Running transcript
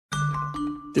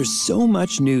There's so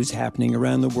much news happening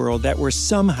around the world that we're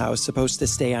somehow supposed to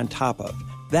stay on top of.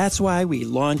 That's why we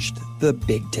launched The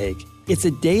Big Take. It's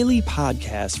a daily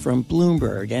podcast from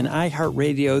Bloomberg and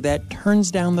iHeartRadio that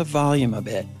turns down the volume a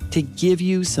bit to give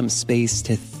you some space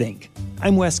to think.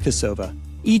 I'm Wes Kosova.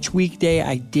 Each weekday,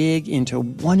 I dig into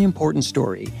one important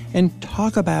story and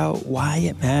talk about why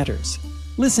it matters.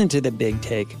 Listen to The Big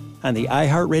Take on the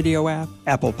iHeartRadio app,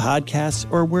 Apple Podcasts,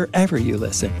 or wherever you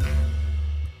listen.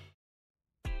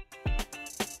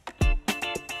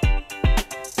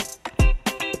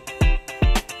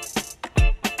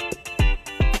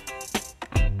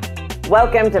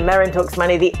 Welcome to Merryn Talks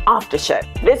Money, the Aftershow.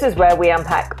 This is where we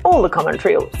unpack all the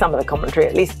commentary, or some of the commentary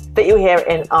at least, that you hear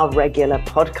in our regular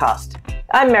podcast.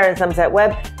 I'm Merryn Somerset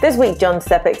Webb. This week, John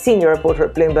Stepek, senior reporter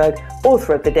at Bloomberg,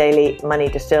 author of the daily Money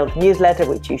Distilled newsletter,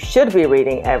 which you should be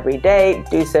reading every day.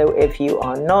 Do so if you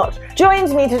are not.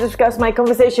 Joins me to discuss my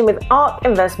conversation with ARK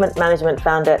Investment Management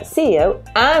founder, CEO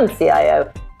and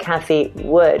CIO, Cathie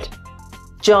Wood.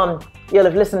 John, you'll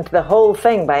have listened to the whole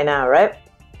thing by now, right?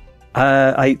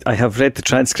 I have read the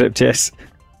transcript, yes.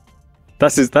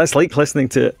 That's like listening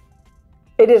to it.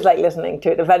 It is like listening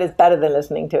to it. In fact, it's better than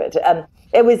listening to it.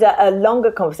 It was a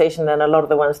longer conversation than a lot of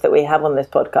the ones that we have on this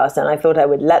podcast, and I thought I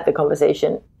would let the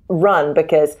conversation run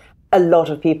because a lot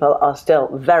of people are still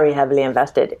very heavily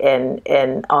invested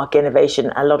in ARK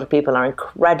Innovation. A lot of people are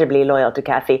incredibly loyal to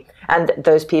Cathie, and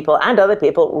those people and other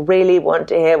people really want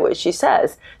to hear what she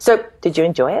says. So, did you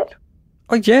enjoy it?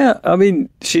 Oh, yeah. I mean,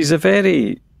 she's a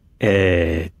very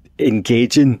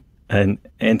engaging and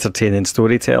entertaining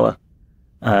storyteller.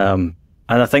 And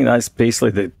I think that's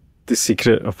basically the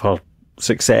secret of her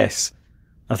success.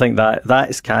 I think that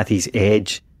is Cathie's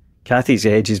edge. Cathie's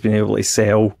edge has been able to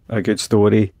sell a good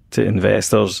story to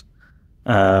investors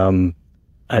and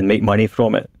make money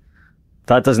from it.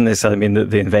 That doesn't necessarily mean that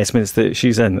the investments that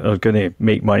she's in are going to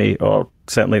make money, or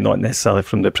certainly not necessarily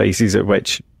from the prices at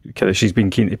which kind of she's been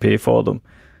keen to pay for them.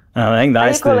 I think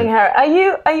that's Are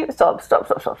you stop.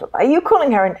 Are you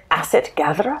calling her an asset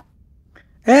gatherer?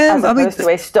 As opposed to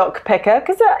a stock picker?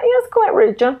 Because that's quite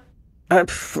rude, John.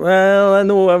 Well, I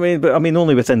know. But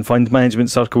only within fund management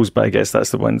circles. But I guess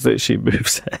that's the ones that she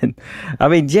moves in.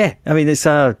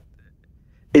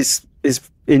 It's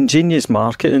ingenious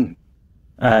marketing,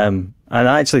 and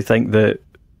I actually think that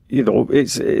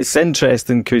it's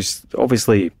interesting because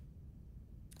obviously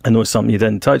I know something you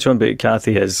didn't touch on, but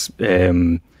Cathie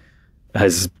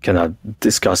has kind of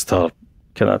discussed her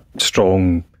kind of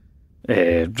strong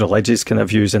religious kind of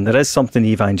views, and there is something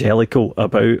evangelical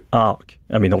about ARK.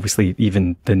 Obviously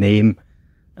even the name.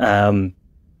 And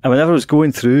whenever I was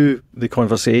going through the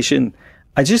conversation,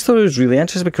 I just thought it was really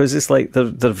interesting because it's like they're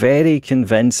very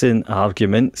convincing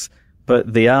arguments,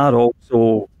 but they are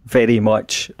also very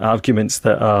much arguments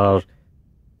that are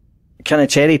kind of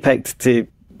cherry picked to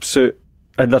suit,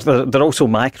 and they're also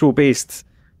macro based.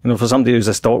 For somebody who's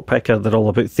a stock picker, they're all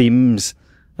about themes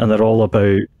and they're all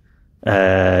about,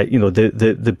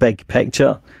 the big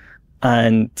picture.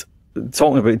 And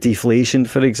talking about deflation,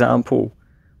 for example.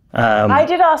 I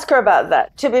did ask her about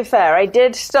that. To be fair, I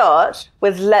did start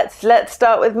with, let's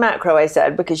start with macro, I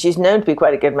said, because she's known to be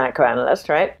quite a good macro analyst,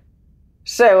 right?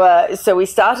 So we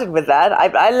started with that.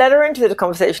 I led her into the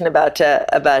conversation about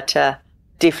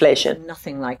deflation.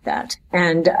 Nothing like that.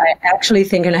 And I actually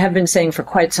think, and I have been saying for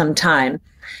quite some time,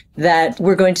 that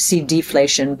we're going to see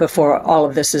deflation before all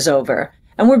of this is over.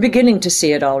 And we're beginning to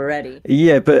see it already.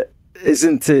 Yeah, but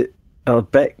isn't it a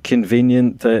bit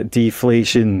convenient that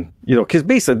deflation, because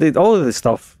basically all of the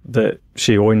stuff that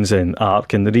she owns in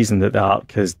ARK, and the reason that the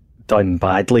ARK has done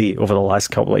badly over the last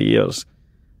couple of years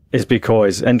is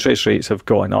because interest rates have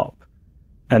gone up.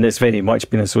 And it's very much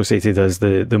been associated as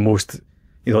the most,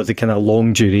 the kind of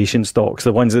long duration stocks,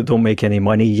 the ones that don't make any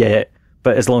money yet,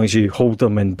 but as long as you hold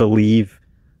them and believe,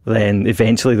 then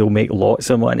eventually they'll make lots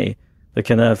of money. The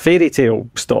kind of fairy tale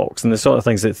stocks and the sort of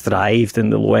things that thrived in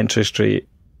the low interest rate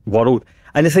world.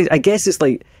 And I guess it's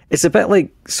a bit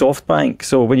like SoftBank.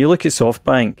 So when you look at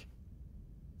SoftBank,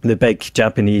 the big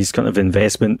Japanese kind of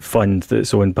investment fund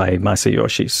that's owned by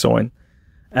Masayoshi Son,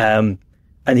 and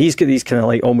he's got these kind of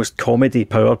like almost comedy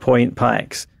PowerPoint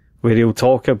packs where he'll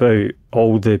talk about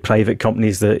all the private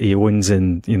companies that he owns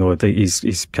and,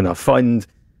 his kind of fund.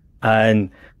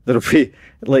 And there'll be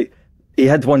he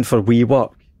had one for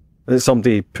WeWork that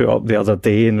somebody put up the other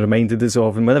day and reminded us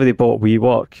of. And whenever they bought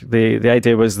WeWork, the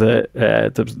idea was that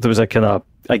there was a kind of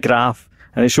a graph,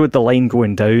 and it showed the line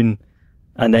going down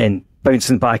and then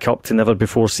bouncing back up to never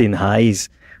before seen highs.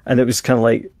 And it was kind of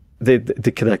like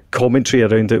the kind of commentary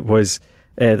around it was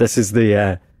this is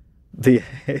the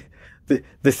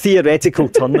the theoretical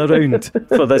turnaround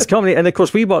for this company. And of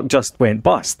course, WeWork just went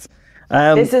bust.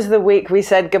 This is the week we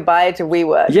said goodbye to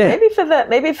WeWork. Yeah.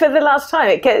 Maybe for the last time.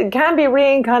 It can be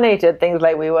reincarnated, things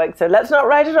like WeWork. So let's not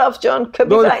write it off, John. Could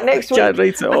be back next week. Can't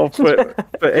write it off,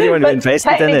 but anyone who invested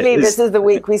in it. Technically, this is the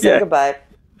week we say goodbye.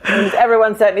 And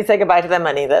everyone certainly say goodbye to their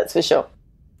money, that's for sure.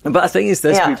 But I think it's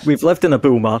this, we've lived in a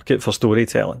bull market for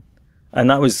storytelling. And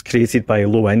that was created by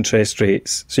low interest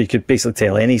rates. So you could basically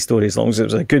tell any story as long as it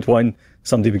was a good one,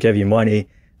 somebody would give you money.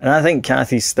 And I think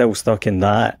Cathie's still stuck in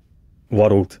that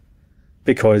world.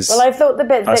 Because I thought the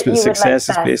bit that's that what you success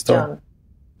would like is based best, on. John.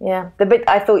 Yeah, the bit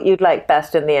I thought you'd like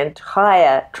best in the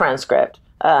entire transcript,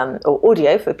 or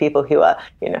audio for people who are,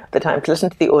 the time to listen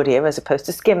to the audio as opposed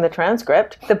to skim the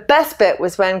transcript. The best bit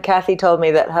was when Cathie told me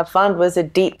that her fund was a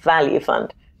deep value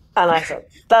fund, and I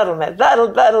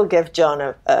thought that'll give John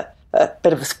a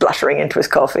bit of a spluttering into his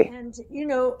coffee. And,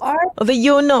 Although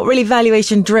you're not really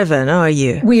valuation driven, are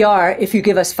you? we are, if you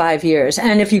give us 5 years.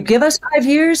 And if you give us 5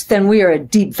 years, then we are a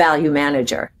deep value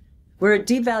manager. We're a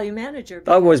deep value manager.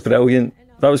 That was brilliant.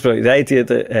 That was brilliant. The idea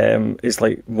that it's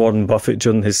like Warren Buffett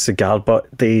during his cigar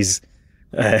butt days,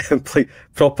 like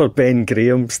proper Ben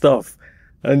Graham stuff.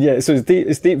 And yeah, so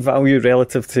it's deep value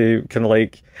relative to kind of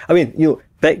like,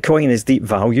 Bitcoin is deep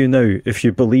value now. If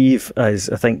you believe, as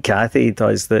I think Cathie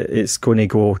does, that it's going to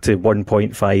go to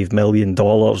 $1.5 million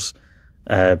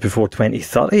before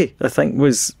 2030, I think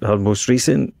was her most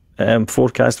recent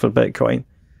forecast for Bitcoin.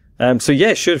 So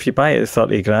yeah, sure, if you buy it at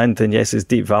 30 grand, then yes, it's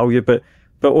deep value, but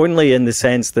only in the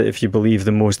sense that if you believe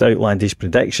the most outlandish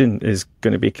prediction is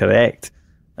going to be correct,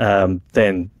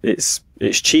 then it's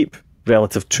cheap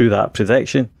relative to that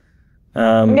prediction.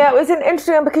 It was an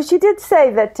interesting one because she did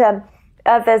say that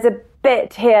there's a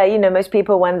bit here, most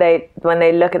people when they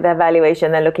look at their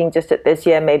valuation, they're looking just at this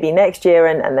year, maybe next year,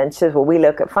 and then she says, well, we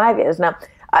look at 5 years. Now,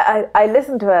 I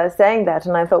listened to her saying that,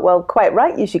 and I thought, well, quite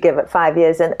right, you should give it 5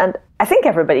 years, and I think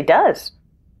everybody does.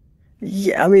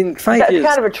 Yeah, 5 years. That's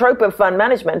kind of a trope of fund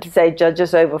management to say judge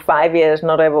us over 5 years,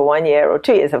 not over 1 year or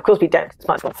 2 years. Of course we don't. It's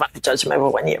much more fun to judge them over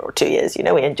 1 year or 2 years.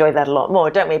 We enjoy that a lot more,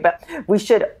 don't we? But we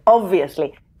should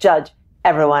obviously judge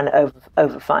everyone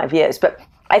over 5 years. But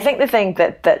I think the thing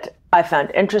that I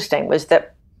found interesting was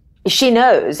that she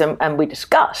knows, and we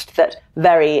discussed, that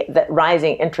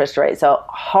rising interest rates are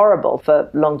horrible for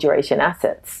long duration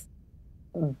assets.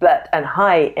 And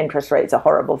high interest rates are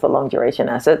horrible for long duration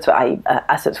assets,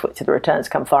 assets which the returns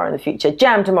come far in the future.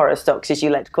 Jam tomorrow's stocks, as you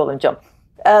like to call them, John.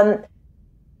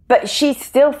 But she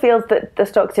still feels that the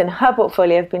stocks in her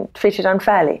portfolio have been treated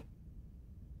unfairly.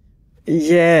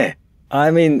 Yeah,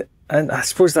 and I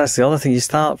suppose that's the other thing. You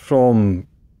start from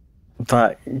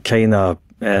that kind of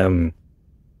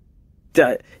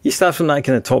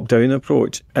top-down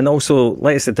approach, and also,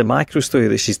 like I said, the macro story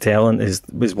that she's telling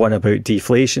was one about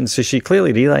deflation. So she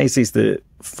clearly realises that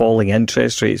falling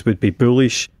interest rates would be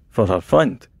bullish for her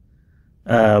fund.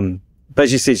 But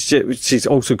she says she's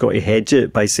also got to hedge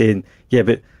it by saying, yeah,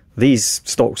 but these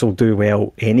stocks will do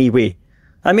well anyway.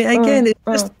 Again,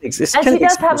 it's and she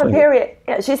does have a period.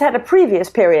 She's had a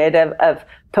previous period of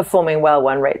performing well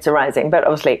when rates are rising, but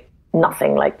obviously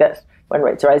nothing like this. When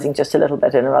rates are rising just a little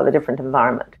bit in a rather different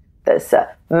environment. There's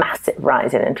a massive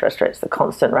rise in interest rates. The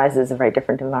constant rise is a very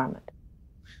different environment.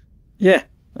 Yeah.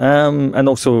 And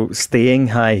also staying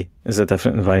high is a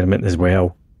different environment as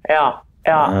well. Yeah.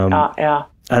 And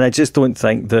I just don't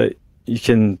think that you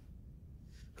can...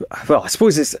 Well, I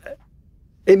suppose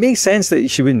it makes sense that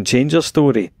she wouldn't change her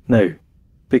story now.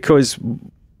 Because,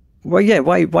 well, yeah,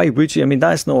 why would you?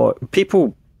 That's not...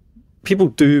 People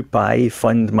do buy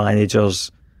fund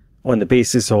managers on the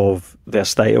basis of their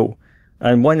style.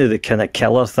 And one of the kind of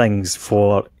killer things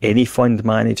for any fund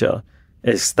manager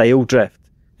is style drift.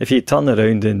 If you turn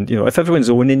around and, if everyone's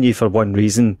owning you for one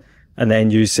reason, and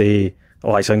then you say,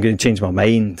 oh, actually, I'm going to change my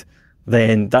mind,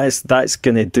 then that's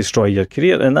going to destroy your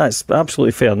career. And that's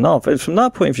absolutely fair enough. And from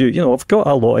that point of view, I've got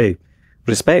a lot of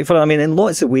respect for her. In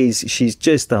lots of ways, she's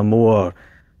just a more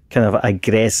kind of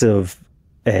aggressive,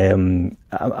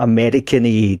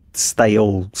 American-y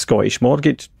style Scottish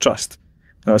mortgage trust.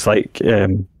 And it's like...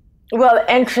 Well,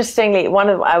 interestingly, when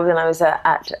I was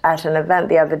at an event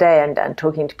the other day and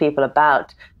talking to people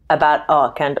about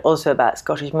ARK and also about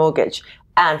Scottish Mortgage,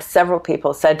 and several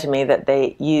people said to me that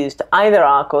they used either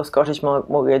ARK or Scottish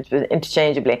Mortgage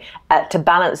interchangeably to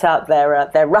balance out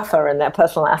their rougher and their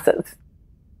personal assets.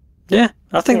 Yeah,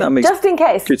 I think that makes just in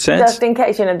case, good sense. Just in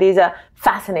case, these are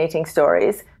fascinating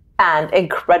stories and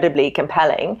incredibly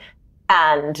compelling.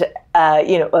 And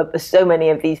So many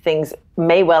of these things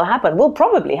may well happen, will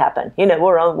probably happen.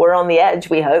 We're on the edge,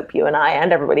 we hope, you and I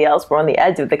and everybody else, we're on the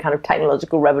edge of the kind of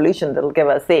technological revolution that'll give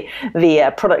us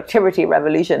the productivity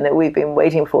revolution that we've been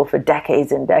waiting for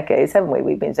decades and decades, haven't we?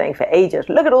 We've been saying for ages,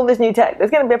 look at all this new tech. There's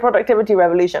going to be a productivity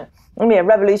revolution. There's going to be a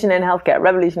revolution in healthcare,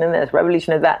 revolution in this,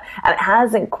 revolution in that. And it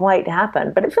hasn't quite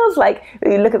happened. But it feels like,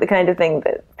 you look at the kind of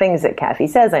things that Cathie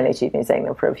says, I know she's been saying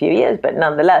them for a few years, but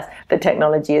nonetheless, the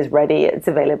technology is ready, it's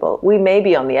available. We may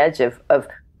be on the edge of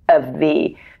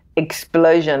the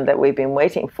explosion that we've been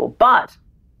waiting for, but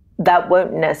that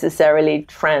won't necessarily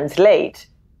translate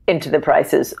into the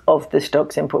prices of the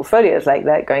stocks in portfolios like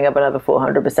that, going up another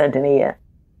 400% in a year.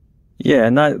 Yeah,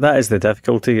 and that is the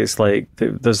difficulty. It's like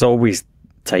there's always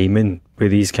timing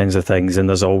with these kinds of things, and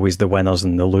there's always the winners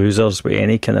and the losers with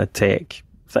any kind of tech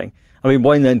thing. I mean,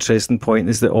 one interesting point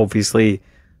is that obviously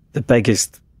the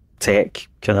biggest tech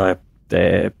kind of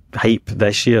hype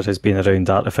this year has been around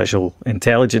artificial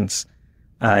intelligence,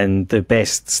 and the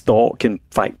best stock, in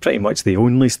fact pretty much the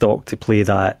only stock to play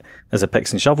that as a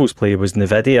picks and shovels play, was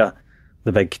Nvidia,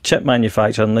 the big chip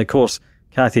manufacturer. And of course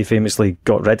Cathie famously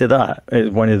got rid of that.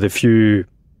 It's one of the few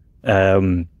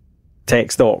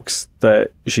tech stocks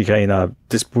that she kind of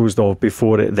disposed of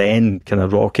before it then kind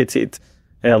of rocketed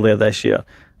earlier this year.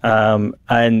 And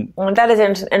that is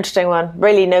an interesting one.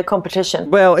 Really, no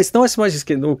competition. Well, it's not so much as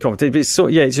getting no competition, but it's do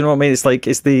you know what I mean? It's like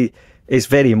it's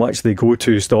very much the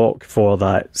go-to stock for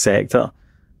that sector.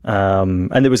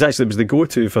 And it was the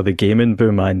go-to for the gaming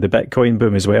boom and the Bitcoin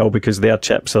boom as well, because their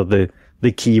chips are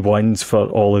the key ones for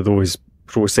all of those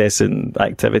processing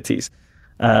activities.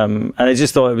 And I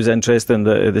just thought it was interesting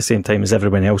that at the same time as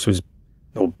everyone else was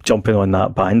jumping on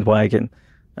that bandwagon,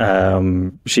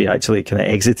 she actually kind of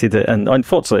exited it, and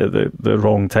unfortunately at the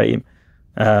wrong time.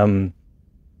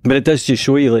 But it does just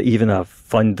show you that even a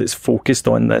fund that's focused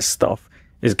on this stuff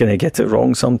is going to get it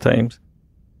wrong sometimes.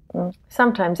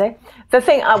 Sometimes, eh?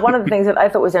 One of the things that I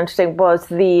thought was interesting was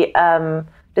the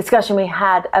discussion we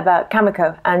had about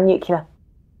Cameco and nuclear,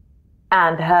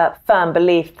 and her firm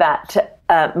belief that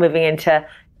moving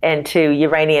into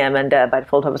uranium and by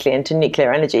default, obviously, into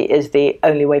nuclear energy is the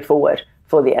only way forward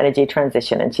for the energy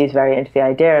transition. And she's very into the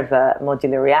idea of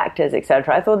modular reactors,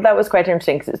 etc. I thought that was quite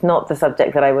interesting because it's not the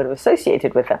subject that I would have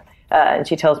associated with her. And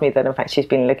she tells me that, in fact, she's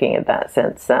been looking at that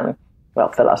since, for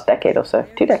the last decade or so,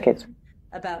 2 decades.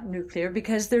 About nuclear,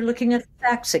 because they're looking at the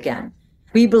facts again.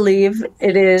 We believe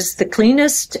it is the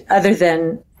cleanest, other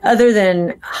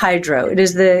than hydro. It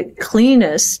is the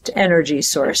cleanest energy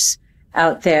source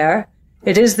out there.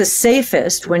 It is the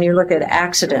safest when you look at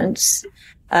accidents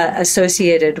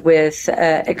associated with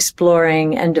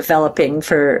exploring and developing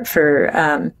for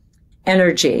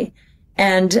energy.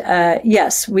 And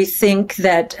yes, we think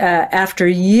that after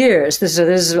years, this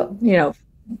is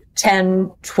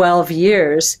 10, 12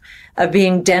 years of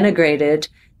being denigrated,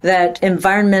 that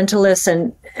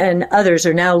environmentalists and others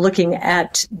are now looking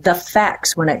at the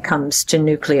facts when it comes to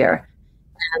nuclear.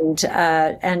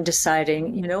 And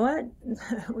deciding, you know what,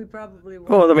 we probably won't.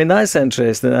 Well, I mean, that's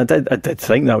interesting. I did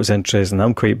think that was interesting.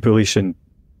 I'm quite bullish on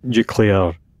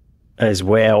nuclear as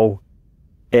well.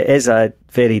 It is a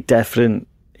very different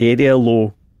area,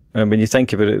 though. And when you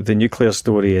think about it, the nuclear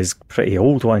story is a pretty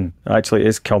old one. Actually,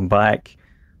 it's come back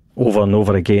over and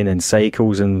over again in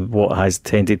cycles, and what has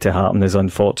tended to happen is,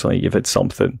 unfortunately, you've had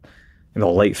something,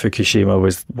 like Fukushima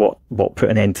was what put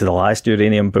an end to the last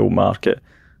uranium bull market.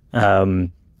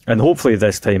 And hopefully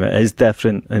this time it is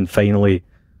different, and finally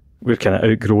we're kind of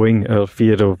outgrowing our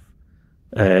fear of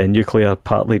nuclear,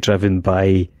 partly driven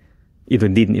by either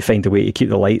needing to find a way to keep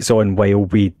the lights on while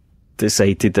we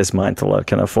decide to dismantle our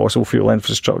kind of fossil fuel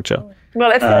infrastructure.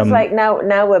 Well, it feels like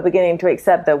now we're beginning to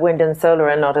accept that wind and solar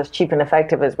are not as cheap and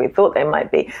effective as we thought they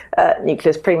might be.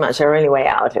 Nuclear is pretty much our only way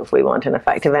out if we want an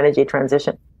effective energy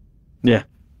transition. Yeah.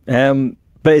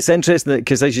 But it's interesting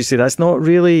because, as you say, that's not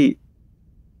really...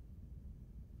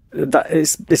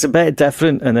 It's a bit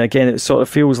different, and again, it sort of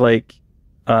feels like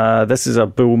this is a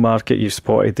bull market you've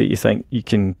spotted that you think you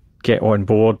can get on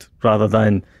board, rather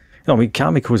than,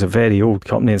 Cameco is a very old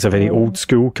company. It's a very old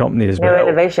school company as well. No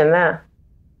innovation there.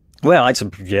 Well,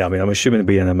 actually, I'm assuming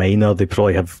being a miner, they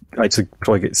probably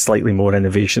get slightly more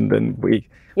innovation than we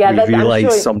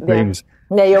realise sometimes. Yeah.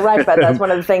 No, you're right about that. That's one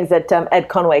of the things that Ed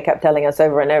Conway kept telling us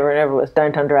over and over and over was,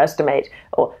 don't underestimate,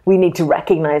 or we need to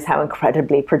recognize how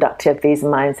incredibly productive these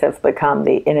mines have become.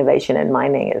 The innovation in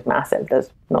mining is massive. There's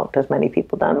not as many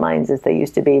people down mines as there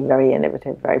used to be. Very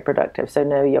innovative, very productive. So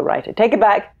no, you're right. I take it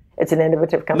back. It's an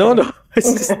innovative company. No.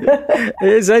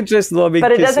 It's interesting, though.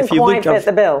 But it doesn't quite fit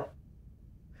the bill.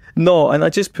 No, and I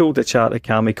just pulled the chart of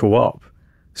Cameco up,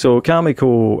 So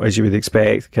Cameco, as you would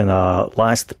expect, kind of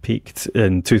last peaked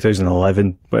in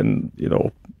 2011 when,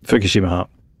 Fukushima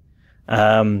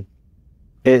happened.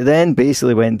 It then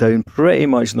basically went down pretty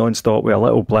much non-stop with a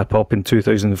little blip up in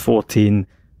 2014,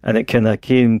 and it kind of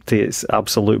came to its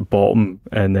absolute bottom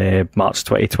in March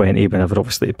 2020, whenever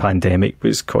obviously the pandemic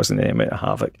was causing any amount of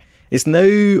havoc. It's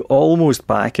now almost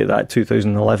back at that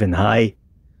 2011 high.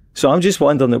 So I'm just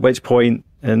wondering at which point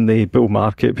in the bull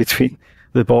market between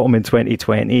the bottom in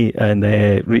 2020 and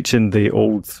reaching the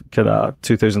old kind of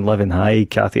 2011 high,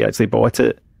 Cathie actually bought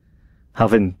it,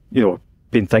 having,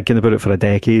 been thinking about it for a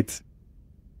decade.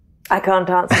 I can't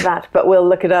answer that, but we'll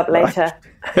look it up later.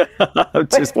 I'm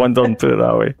just wondering, put it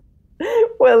that way.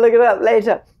 We'll look it up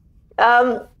later.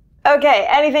 Okay,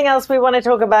 anything else we want to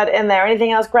talk about in there?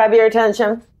 Anything else grab your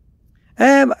attention?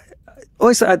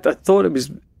 Honestly, I thought it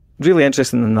was really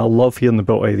interesting, and I love hearing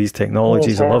about all these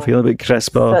technologies. I love hearing about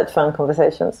CRISPR. Such fun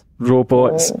conversations.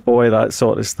 Robots, all that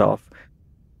sort of stuff.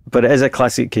 But it is a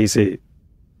classic case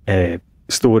of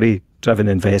story-driven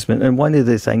investment. And one of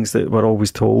the things that we're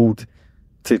always told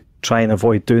to try and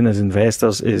avoid doing as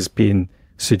investors is being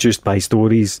seduced by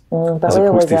stories as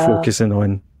opposed to focusing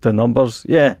on the numbers.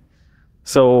 Yeah.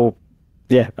 So,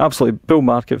 yeah, absolutely bull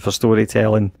market for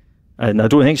storytelling. And I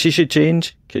don't think she should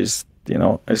change because,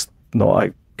 it's not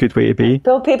a good way to be.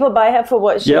 People buy her for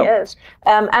what she is.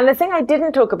 And the thing I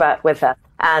didn't talk about with her,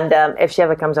 and if she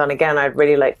ever comes on again, I'd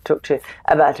really like to talk to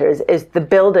about her, is the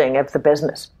building of the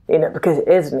business, because it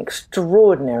is an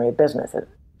extraordinary business.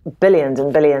 Billions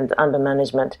and billions under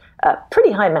management,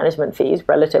 pretty high management fees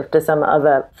relative to some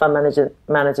other fund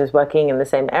managers working in the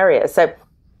same area. So,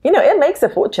 it makes a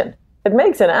fortune. It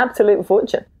makes an absolute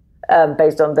fortune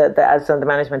based on the assets under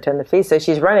management and the fees. So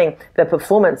she's running the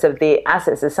performance of the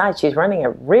assets aside. She's running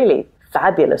a really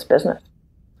fabulous business.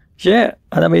 Yeah,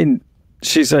 and I mean,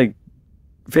 she's a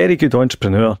very good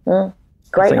entrepreneur.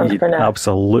 Great entrepreneur. You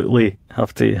absolutely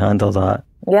have to handle that.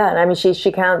 Yeah, and I mean,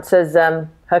 she counts as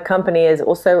her company is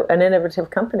also an innovative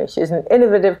company. She's an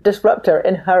innovative disruptor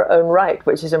in her own right,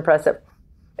 which is impressive.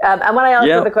 And when I asked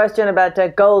her the question about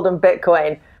gold and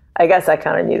Bitcoin, I guess I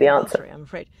kind of knew the answer. I'm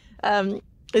afraid.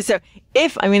 So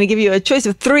if I'm going to give you a choice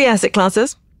of 3 asset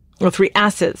classes, or 3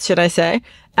 assets, should I say,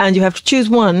 and you have to choose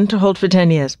one to hold for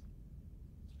 10 years,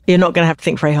 you're not going to have to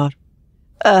think very hard.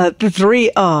 The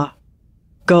 3 are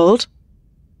gold,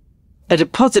 a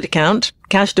deposit account,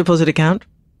 cash deposit account,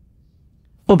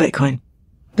 or Bitcoin.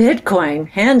 Bitcoin,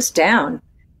 hands down.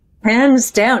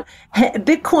 Hands down.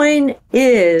 Bitcoin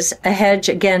is a hedge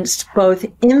against both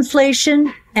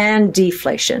inflation and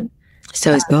deflation.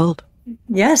 So is gold.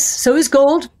 Yes, so is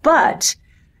gold, but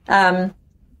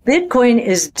Bitcoin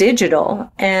is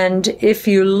digital. And if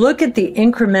you look at the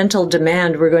incremental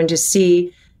demand, we're going to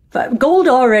see gold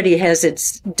already has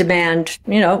its demand,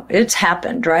 it's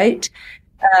happened, right?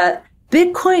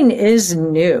 Bitcoin is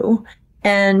new.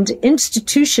 And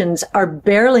institutions are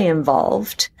barely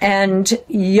involved, and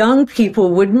young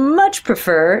people would much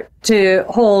prefer to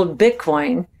hold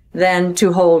Bitcoin than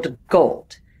to hold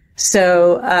gold.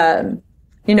 So,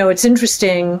 it's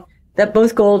interesting that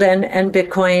both gold and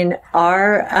Bitcoin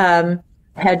are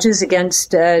hedges against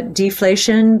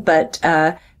deflation, but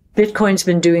Bitcoin's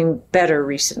been doing better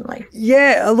recently.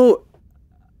 Yeah, although...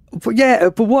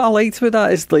 But what I liked about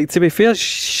that is, to be fair,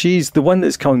 she's the one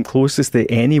that's come closest to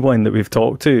anyone that we've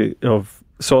talked to of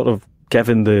sort of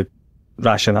giving the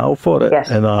rationale for it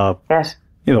in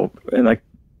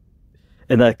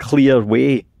a clear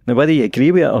way. Now, whether you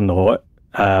agree with it or not,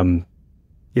 to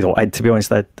be honest,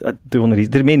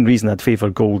 the main reason I'd favour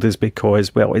gold is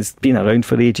because, it's been around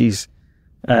for ages,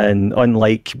 and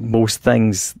unlike most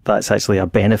things, that's actually a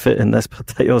benefit in this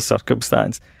particular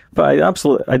circumstance. But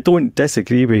I don't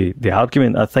disagree with the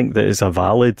argument. I think that it's a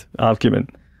valid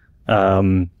argument. I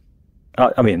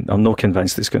mean, I'm not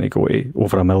convinced it's going to go to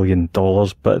over $1 million,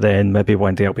 but then maybe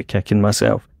one day I'll be kicking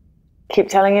myself. Keep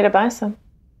telling you to buy some.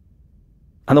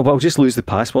 I know, but I'll just lose the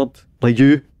password, like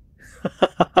you.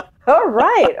 All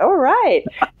right.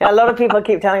 A lot of people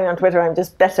keep telling me on Twitter I'm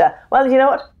just better. Well, you know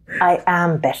what? I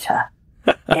am better.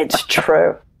 It's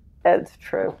true. It's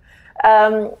true.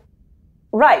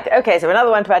 Right. Okay. So another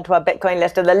one to add to our Bitcoin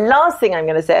list. And the last thing I'm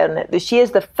going to say on it is she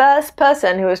is the first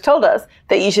person who has told us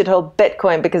that you should hold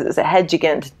Bitcoin because it's a hedge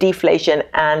against deflation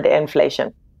and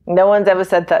inflation. No one's ever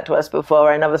said that to us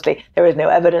before. And obviously there is no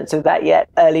evidence of that yet.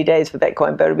 Early days for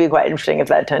Bitcoin, but it would be quite interesting if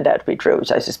that turned out to be true,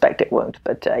 which I suspect it won't.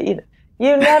 But,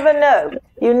 you never know.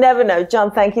 You never know. John,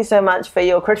 thank you so much for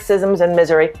your criticisms and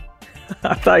misery.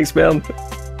 Thanks, Merryn.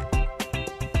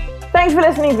 Thanks for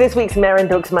listening to this week's Merryn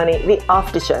Talks Money, the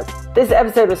Aftershow. This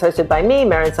episode was hosted by me,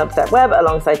 Merryn Somerset Webb,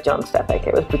 alongside John Stepek.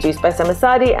 It was produced by Summer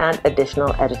Sadi and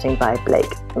additional editing by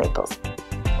Blake Maples.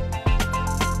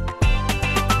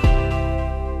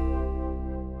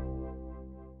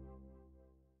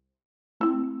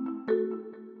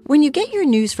 When you get your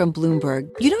news from Bloomberg,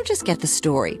 you don't just get the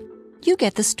story. You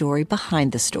get the story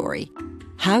behind the story.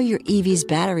 How your EV's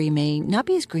battery may not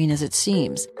be as green as it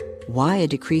seems. Why a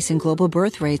decrease in global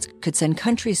birth rates could send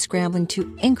countries scrambling to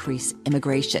increase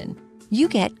immigration. You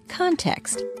get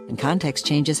context. And context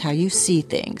changes how you see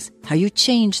things, how you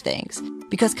change things.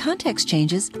 Because context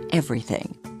changes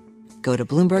everything. Go to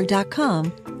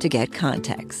Bloomberg.com to get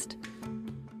context.